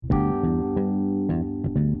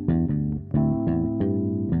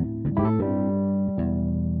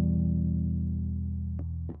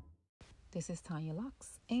This is Tanya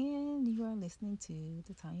Locks, and you are listening to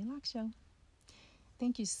The Tanya Locks Show.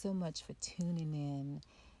 Thank you so much for tuning in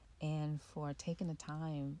and for taking the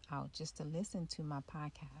time out just to listen to my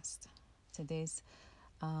podcast. Today's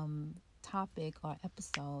topic or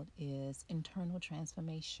episode is internal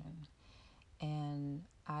transformation, and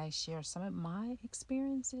I share some of my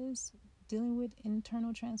experiences dealing with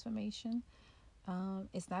internal transformation.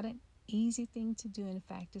 It's not an easy thing to do, in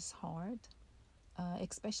fact, it's hard,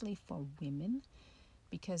 especially for women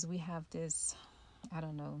because we have this, I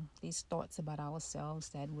don't know, these thoughts about ourselves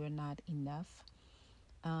that we're not enough.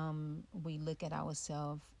 We look at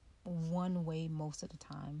ourselves one way most of the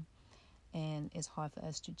time, and it's hard for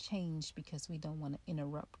us to change because we don't want to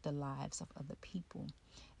interrupt the lives of other people,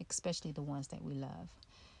 especially the ones that we love.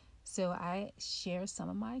 So I share some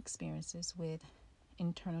of my experiences with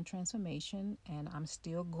internal transformation, and I'm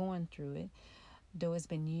still going through it. Though it's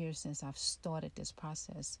been years since I've started this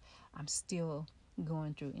process, I'm still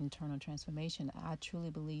going through internal transformation. I truly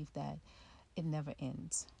believe that it never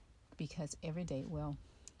ends because every day, well,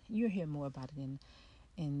 you'll hear more about it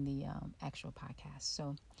in the actual podcast.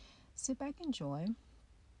 So sit back, enjoy,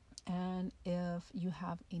 and if you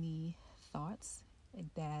have any thoughts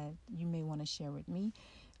that you may want to share with me,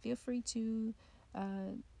 feel free to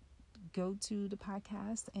go to the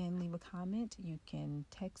podcast and leave a comment. You can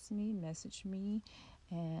text me, message me,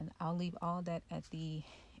 and I'll leave all that at the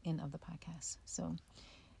end of the podcast. So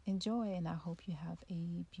enjoy, and I hope you have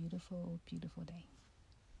a beautiful, beautiful day.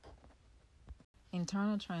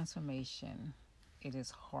 Internal transformation, it is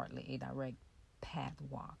hardly a direct path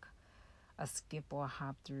walk, a skip or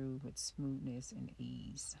hop through with smoothness and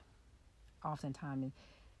ease. Oftentimes,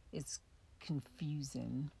 it's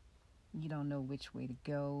confusing. You don't know which way to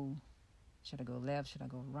go. Should I go left? Should I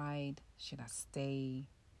go right? Should I stay?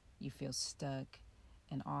 You feel stuck.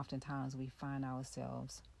 And oftentimes we find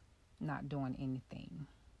ourselves not doing anything.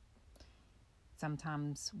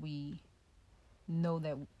 Sometimes we know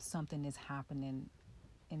that something is happening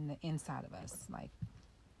in the inside of us, like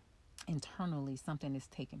internally something is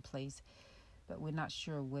taking place, but we're not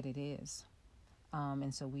sure what it is.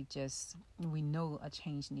 And so we know a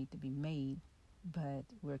change needs to be made, but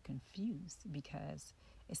we're confused because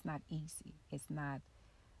it's not easy. It's not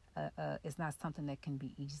something that can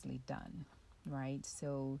be easily done, right?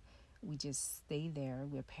 So we just stay there.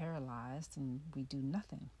 We're paralyzed, and we do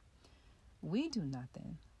nothing. We do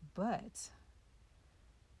nothing, but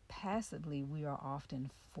passively we are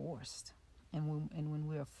often forced. And when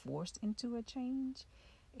we are forced into a change,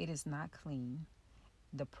 it is not clean.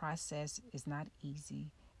 The process is not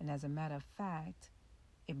easy, and as a matter of fact,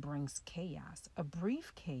 it brings chaos, a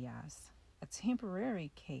brief chaos, a temporary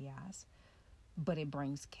chaos, but it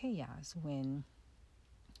brings chaos when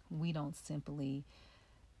we don't simply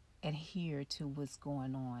adhere to what's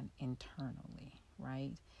going on internally,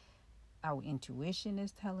 right? Our intuition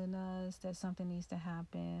is telling us that something needs to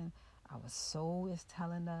happen. Our soul is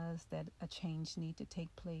telling us that a change needs to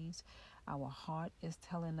take place. Our heart is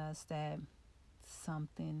telling us that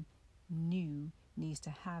something new needs to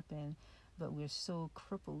happen, but we're so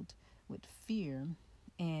crippled with fear,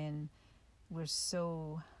 and we're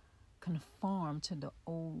so conformed to the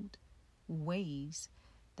old ways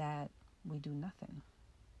that we do nothing.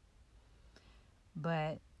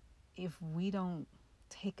 But if we don't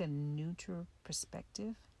take a neutral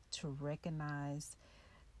perspective to recognize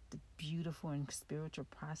the beautiful and spiritual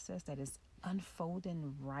process that is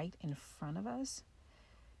unfolding right in front of us,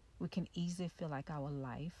 we can easily feel like our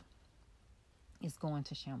life is going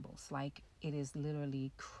to shambles, like it is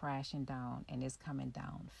literally crashing down, and it's coming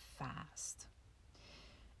down fast.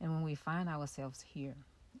 And when we find ourselves here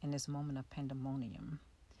in this moment of pandemonium,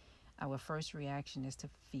 our first reaction is to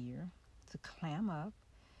fear, to clam up,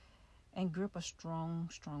 and grip a strong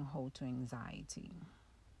hold to anxiety.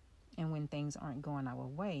 And when things aren't going our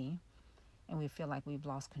way, and we feel like we've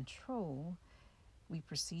lost control, we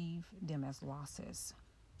perceive them as losses.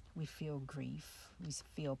 We feel grief, we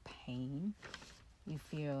feel pain, we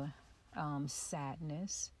feel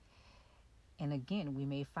sadness. And again, we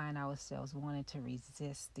may find ourselves wanting to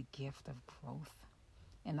resist the gift of growth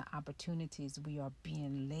and the opportunities we are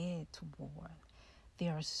being led toward.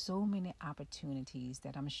 There are so many opportunities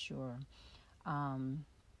that I'm sure,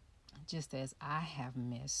 just as I have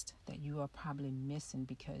missed, that you are probably missing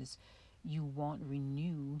because you won't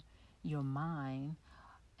renew your mind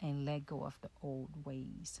and let go of the old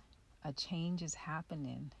ways. A change is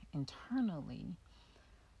happening internally,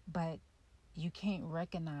 but you can't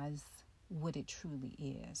recognize what it truly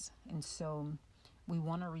is. And so we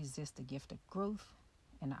want to resist the gift of growth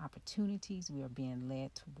and the opportunities we are being led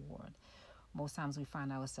toward. Most times we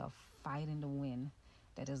find ourselves fighting the wind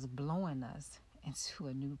that is blowing us into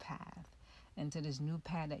a new path, into this new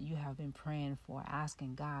path that you have been praying for,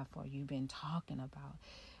 asking God for, you've been talking about,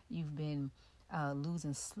 you've been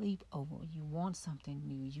losing sleep over. You want something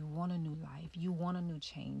new. You want a new life. You want a new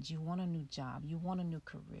change. You want a new job. You want a new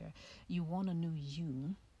career. You want a new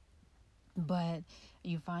you. But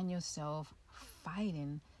you find yourself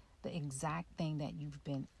fighting the exact thing that you've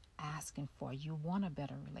been asking for. You want a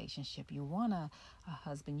better relationship. You want a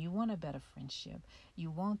husband. You want a better friendship.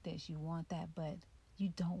 You want this. You want that. But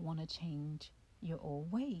you don't want to change your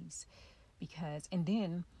old ways. And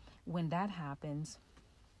then when that happens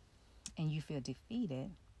and you feel defeated,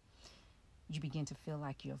 you begin to feel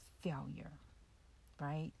like you're a failure,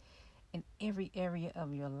 right? In every area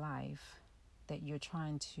of your life that you're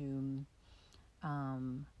trying to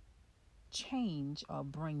change or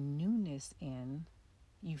bring newness in,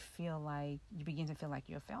 you begin to feel like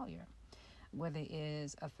you're a failure. Whether it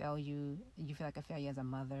is a failure, you feel like a failure as a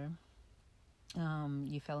mother,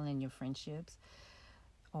 you failing in your friendships,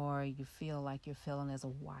 or you feel like you're failing as a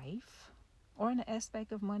wife, or in the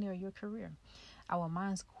aspect of money or your career. Our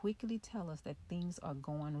minds quickly tell us that things are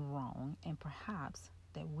going wrong, and perhaps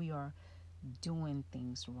that we are doing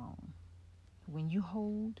things wrong. When you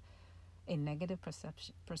hold a negative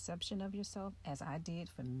perception of yourself, as I did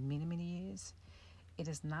for many, many years, it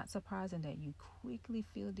is not surprising that you quickly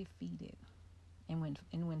feel defeated. And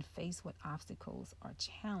when faced with obstacles or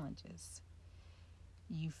challenges,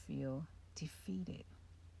 you feel defeated.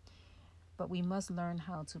 But we must learn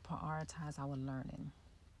how to prioritize our learning.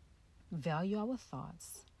 Value our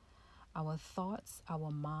thoughts.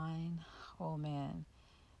 Our mind, oh man,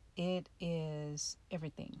 it is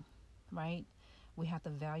everything, right? We have to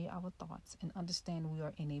value our thoughts and understand we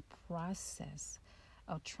are in a process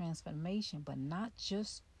of transformation, but not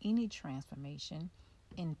just any transformation,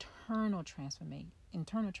 internal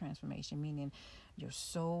transformation, meaning your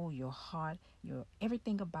soul, your heart, your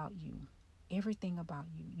everything about you.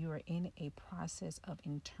 You are in a process of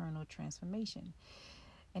internal transformation.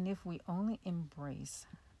 And if we only embrace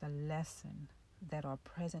the lesson that are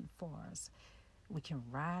present for us, we can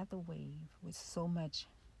ride the wave with so much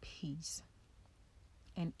peace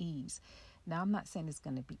and ease. Now, I'm not saying it's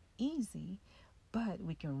going to be easy, but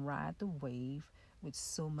we can ride the wave with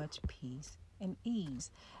so much peace and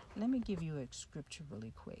ease. Let me give you a scripture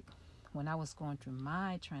really quick. When I was going through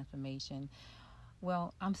my transformation,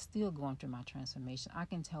 well, I'm still going through my transformation. I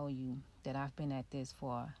can tell you that I've been at this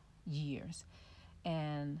for years,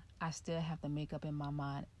 and I still have to make up in my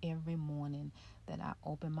mind every morning that I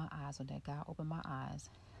open my eyes, or that God opened my eyes,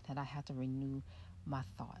 that I have to renew my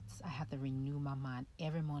thoughts. I have to renew my mind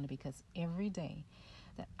every morning, because every day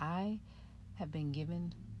that I have been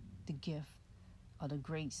given the gift or the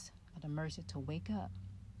grace or the mercy to wake up,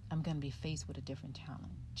 I'm going to be faced with a different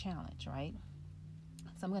challenge, right?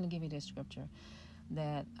 So I'm going to give you this scripture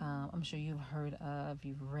that I'm sure you've heard of,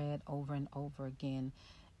 you've read over and over again,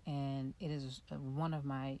 and it is one of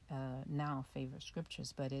my now favorite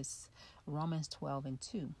scriptures, but it's Romans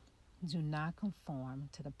 12:2. Do not conform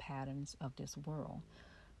to the patterns of this world,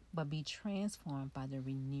 but be transformed by the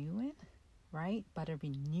renewing, right? By the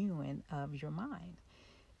renewing of your mind.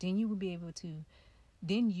 Then you will be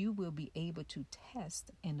able to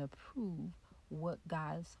test and approve what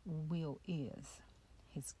God's will is,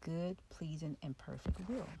 his good, pleasing, and perfect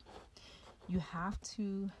will. You have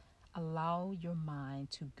to allow your mind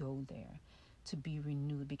to go there, to be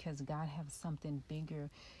renewed, because God has something bigger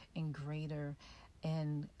and greater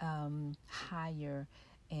and higher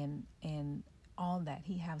and all that.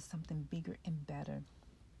 He has something bigger and better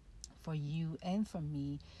for you and for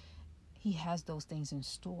me. He has those things in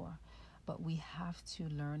store, but we have to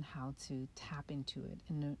learn how to tap into it.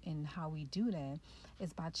 And how we do that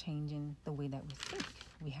is by changing the way that we think.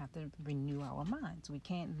 We have to renew our minds. We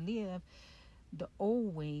can't live the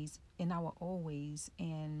old ways, in our old ways,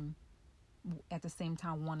 and at the same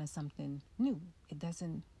time wanting something new. It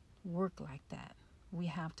doesn't work like that. We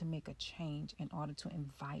have to make a change in order to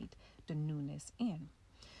invite the newness in.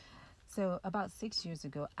 So about 6 years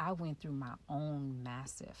ago, I went through my own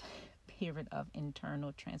massive period of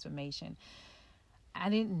internal transformation. I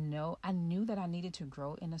knew that I needed to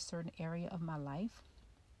grow in a certain area of my life,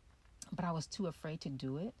 but I was too afraid to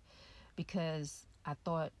do it, because I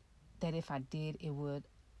thought that if I did, it would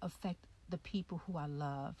affect the people who I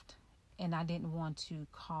loved. And I didn't want to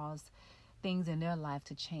cause things in their life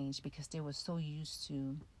to change, because they were so used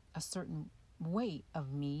to a certain way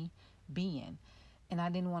of me being. And I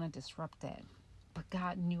didn't want to disrupt that. But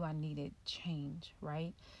God knew I needed change,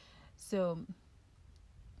 right? So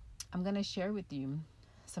I'm going to share with you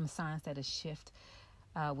some signs that a shift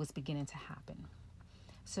was beginning to happen.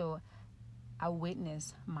 So I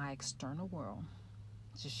witnessed my external world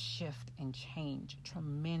just shift and change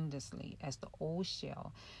tremendously as the old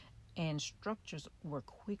shell and structures were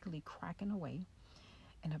quickly cracking away,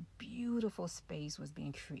 and a beautiful space was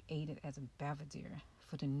being created as a belvedere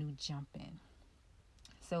for the new jump in.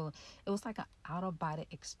 So it was like an out of body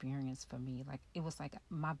experience for me. Like it was like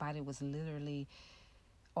my body was literally,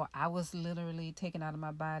 or I was literally taken out of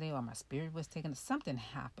my body, or my spirit was taken. Something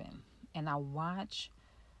happened, and I watch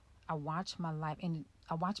my life, and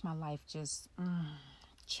I watch my life just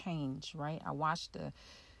change. Right, I watched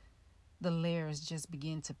the layers just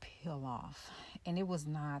begin to peel off, and it was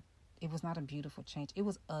not a beautiful change. It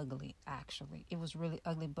was ugly, actually. It was really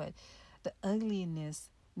ugly, but the ugliness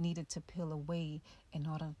needed to peel away in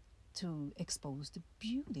order to expose the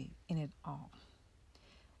beauty in it all.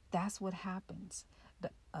 That's what happens.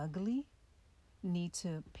 The ugly need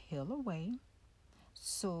to peel away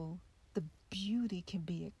so the beauty can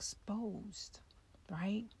be exposed,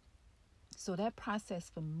 right? So that process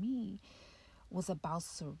for me was about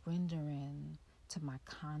surrendering to my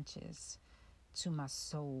conscience, to my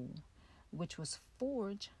soul, which was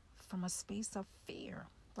forged from a space of fear.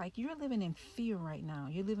 Like you're living in fear right now.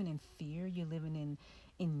 You're living in fear. You're living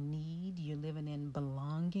in need. You're living in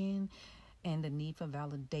belonging and the need for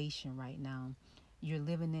validation right now. You're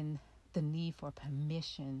living in the need for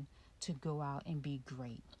permission to go out and be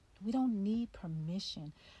great. We don't need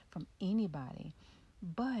permission from anybody,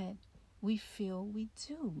 but we feel we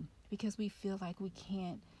do because we feel like we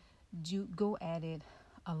can't go at it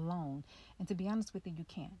alone. And to be honest with you, you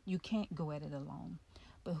can't. You can't go at it alone.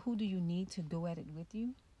 But who do you need to go at it with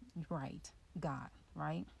you? Right, God,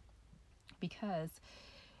 right? Because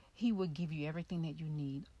He will give you everything that you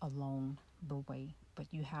need along the way. But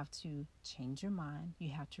you have to change your mind. You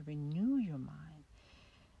have to renew your mind.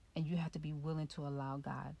 And you have to be willing to allow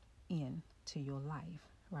God in to your life,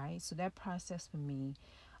 right? So that process for me,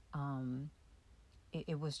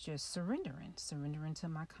 it was just surrendering to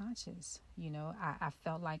my conscience. I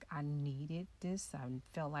felt like I needed this. I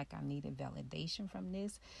felt like I needed validation from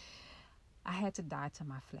this. I had to die to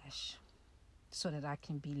my flesh so that I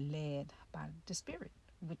can be led by the Spirit,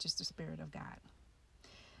 which is the Spirit of God.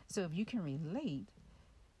 So if you can relate,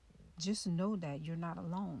 just know that you're not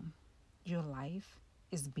alone. Your life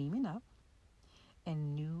is beaming up,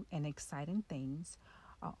 and new and exciting things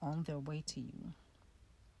are on their way to you.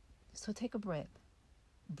 So take a breath,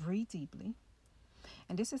 breathe deeply.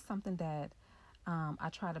 And this is something that I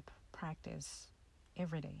try to practice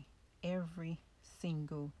every day. Every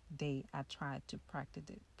single day I try to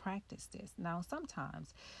practice this. Now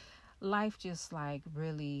sometimes life just like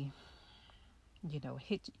really,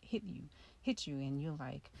 hit you and you're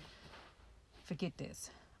like, forget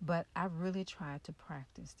this. But I really try to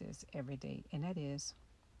practice this every day, and that is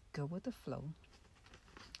go with the flow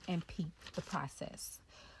and peep the process.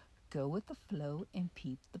 Go with the flow and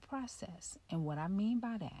peep the process. And what I mean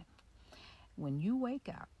by that, when you wake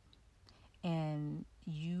up and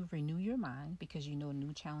you renew your mind because you know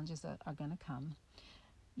new challenges are going to come,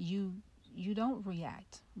 you don't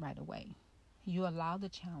react right away. You allow the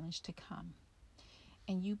challenge to come,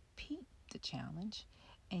 and you peep the challenge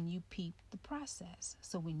and you peep the process.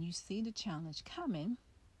 So when you see the challenge coming,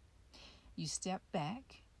 you step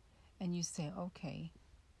back and you say, okay,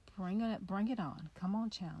 bring it on. Come on,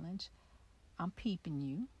 challenge. I'm peeping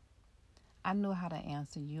you. I know how to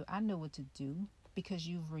answer you. I know what to do, because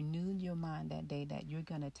you've renewed your mind that day that you're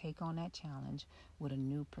going to take on that challenge with a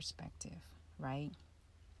new perspective, right?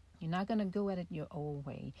 You're not going to go at it your old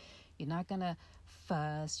way. You're not going to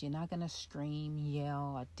fuss. You're not going to scream,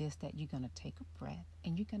 yell, or this, that. You're going to take a breath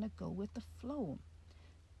and you're going to go with the flow.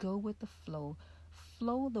 Go with the flow.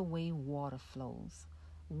 Flow the way water flows.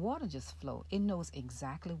 Water just flows. It knows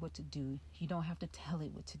exactly what to do. You don't have to tell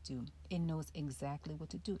it what to do. It knows exactly what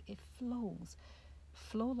to do. It flows.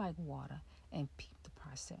 Flow like water and peep the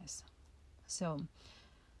process. So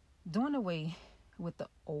doing away with the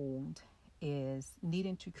old is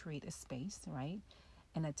needing to create a space, right?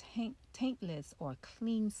 And a taintless or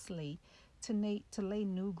clean slate to lay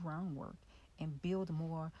new groundwork and build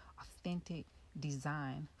more authentic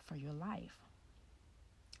design for your life.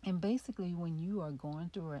 And basically, when you are going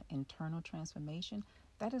through an internal transformation,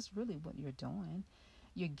 that is really what you're doing.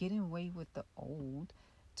 You're getting away with the old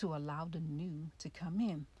to allow the new to come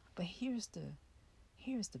in. But here's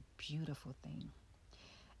the beautiful thing,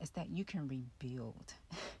 is that you can rebuild.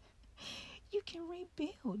 You can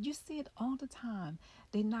rebuild. You see it all the time.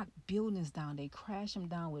 They knock buildings down. They crash them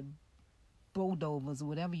down with bulldozers,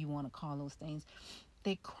 whatever you want to call those things.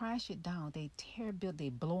 They crash it down. They tear build. They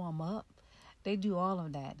blow them up. They do all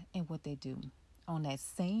of that. And what they do on that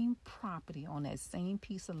same property, on that same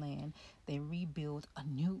piece of land, they rebuild a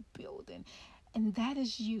new building. And that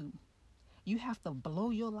is you. You have to blow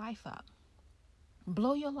your life up.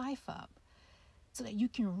 Blow your life up so that you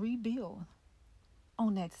can rebuild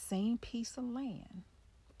on that same piece of land,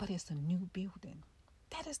 but it's a new building.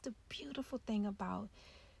 That is the beautiful thing about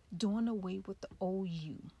doing away with the old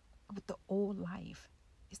you, with the old life,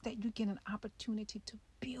 is that you get an opportunity to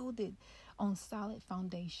build it on solid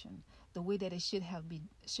foundation, the way that it should have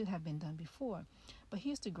been done before. But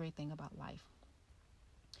here's the great thing about life.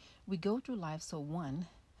 We go through life,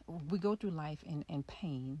 we go through life in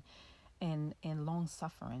pain and long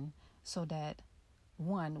suffering, so that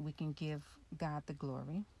one, we can give God the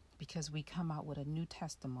glory, because we come out with a new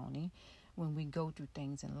testimony when we go through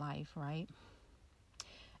things in life, right?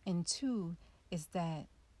 And two is that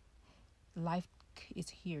life is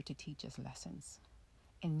here to teach us lessons.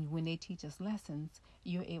 And when they teach us lessons,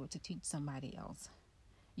 you're able to teach somebody else.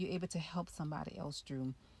 You're able to help somebody else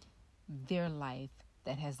through their life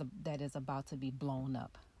that is about to be blown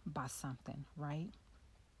up by something, right?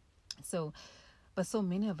 But so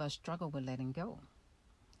many of us struggle with letting go.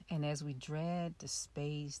 And as we dread the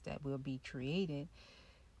space that will be created,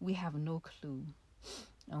 we have no clue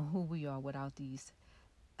on who we are without these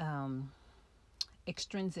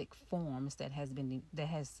extrinsic forms that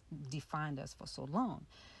has defined us for so long.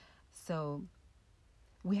 So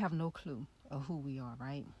we have no clue of who we are,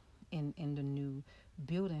 right? In the new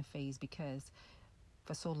building phase, because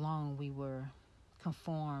for so long we were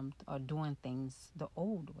conformed or doing things the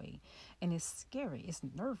old way. And it's scary, it's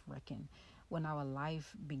nerve-wracking when our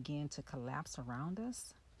life began to collapse around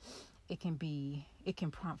us. It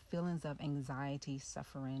can prompt feelings of anxiety,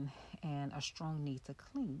 suffering, and a strong need to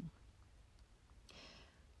cling.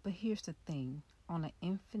 But here's the thing, on an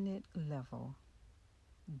infinite level,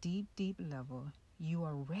 deep level, you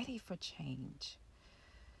are ready for change.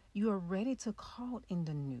 You are ready to call in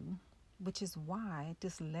the new, which is why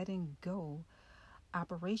this letting go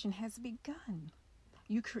operation has begun.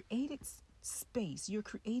 You created space. You're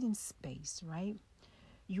creating space, right?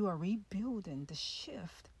 You are rebuilding. The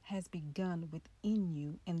shift has begun within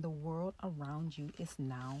you, and the world around you is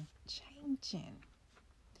now changing.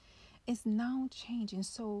 It's now changing.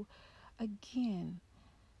 So, again,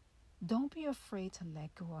 don't be afraid to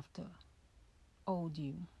let go of the old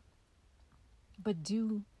you, but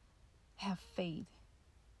do have faith,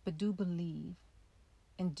 but do believe,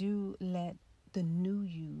 and do let the new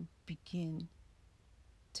you begin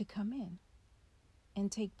to come in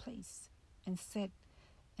and take place and set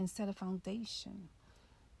a foundation.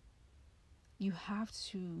 You have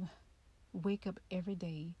to wake up every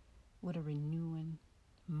day with a renewing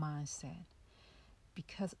mindset,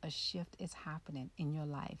 because a shift is happening in your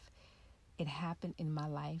life. It happened in my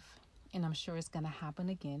life, and I'm sure it's going to happen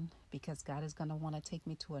again, because God is going to want to take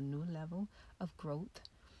me to a new level of growth.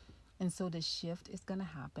 And so the shift is going to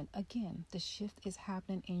happen again. The shift is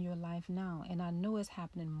happening in your life now. And I know it's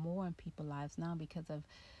happening more in people's lives now because of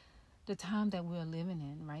the time that we're living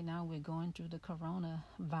in. Right now, we're going through the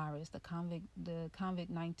coronavirus, the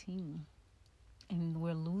COVID-19. And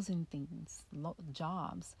we're losing things,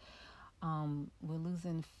 jobs. We're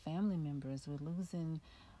losing family members. We're losing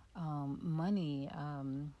money.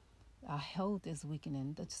 Our health is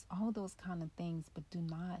weakening. Just all those kind of things. But do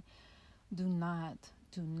not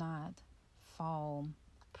fall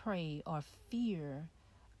prey or fear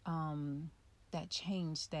that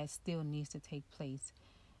change that still needs to take place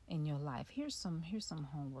in your life. Here's some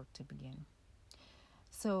homework to begin.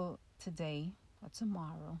 So today or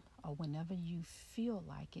tomorrow or whenever you feel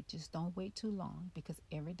like it, just don't wait too long, because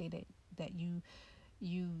every day that you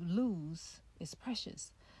lose is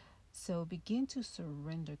precious. So begin to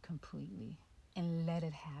surrender completely and let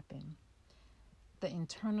it happen. The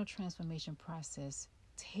internal transformation process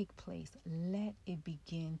take place. Let it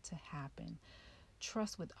begin to happen.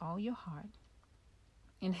 Trust with all your heart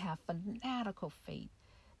and have fanatical faith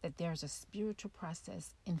that there's a spiritual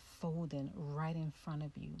process unfolding right in front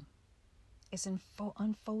of you. It's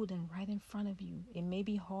unfolding right in front of you. It may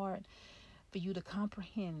be hard for you to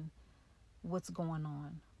comprehend what's going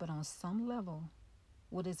on, but on some level,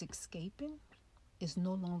 what is escaping is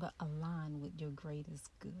no longer aligned with your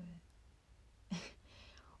greatest good.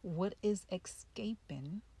 What is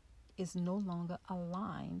escaping is no longer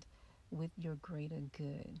aligned with your greater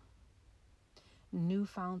good.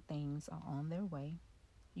 Newfound things are on their way.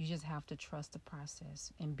 You just have to trust the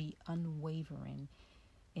process and be unwavering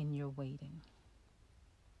in your waiting.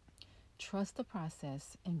 Trust the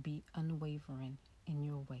process and be unwavering in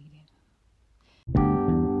your waiting.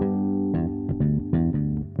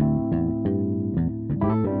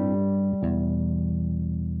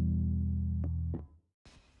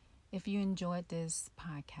 enjoyed this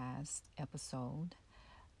podcast episode,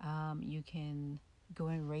 you can go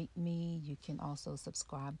and rate me. You can also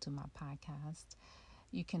subscribe to my podcast.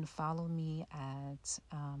 You can follow me at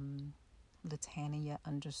Latania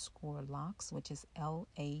underscore locks, which is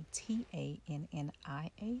LATANNIA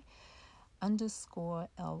underscore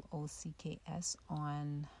LOCKS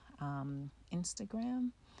on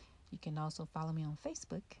Instagram. You can also follow me on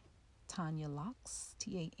Facebook, Tanya Locks,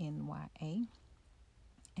 TANYA.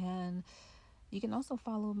 And you can also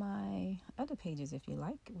follow my other pages if you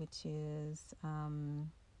like, which is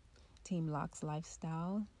Team Locks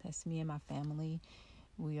Lifestyle. That's me and my family.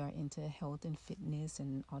 We are into health and fitness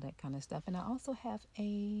and all that kind of stuff. And I also have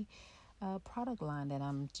a product line that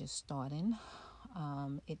I'm just starting.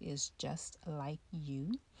 It is Just Like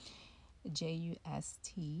You,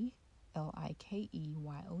 JUSTLIKEYOU,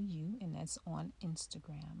 and that's on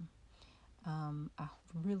Instagram. I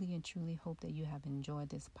really and truly hope that you have enjoyed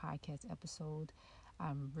this podcast episode.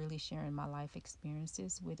 I'm really sharing my life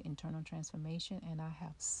experiences with internal transformation, and I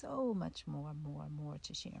have so much more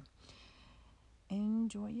to share.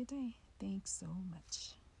 Enjoy your day. Thanks so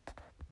much.